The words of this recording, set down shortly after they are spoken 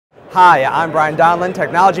Hi, I'm Brian Donlin,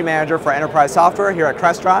 Technology Manager for Enterprise Software here at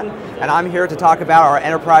Crestron, and I'm here to talk about our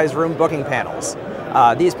Enterprise Room booking panels.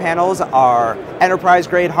 These panels are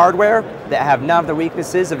enterprise-grade hardware that have none of the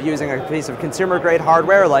weaknesses of using a piece of consumer-grade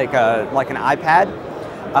hardware like an iPad.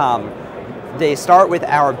 They start with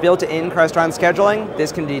our built-in Crestron scheduling.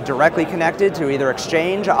 This can be directly connected to either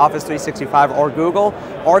Exchange, Office 365, or Google,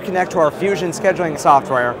 or connect to our Fusion scheduling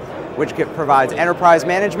software, which provides enterprise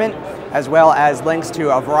management, as well as links to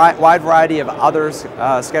a wide variety of other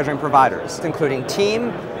scheduling providers, including Team,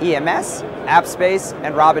 EMS, AppSpace,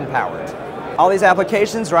 and Robin powered. All these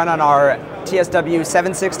applications run on our TSW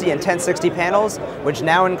 760 and 1060 panels, which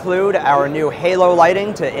now include our new halo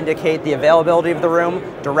lighting to indicate the availability of the room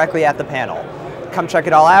directly at the panel. Come check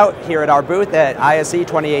it all out here at our booth at ISE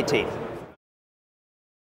 2018.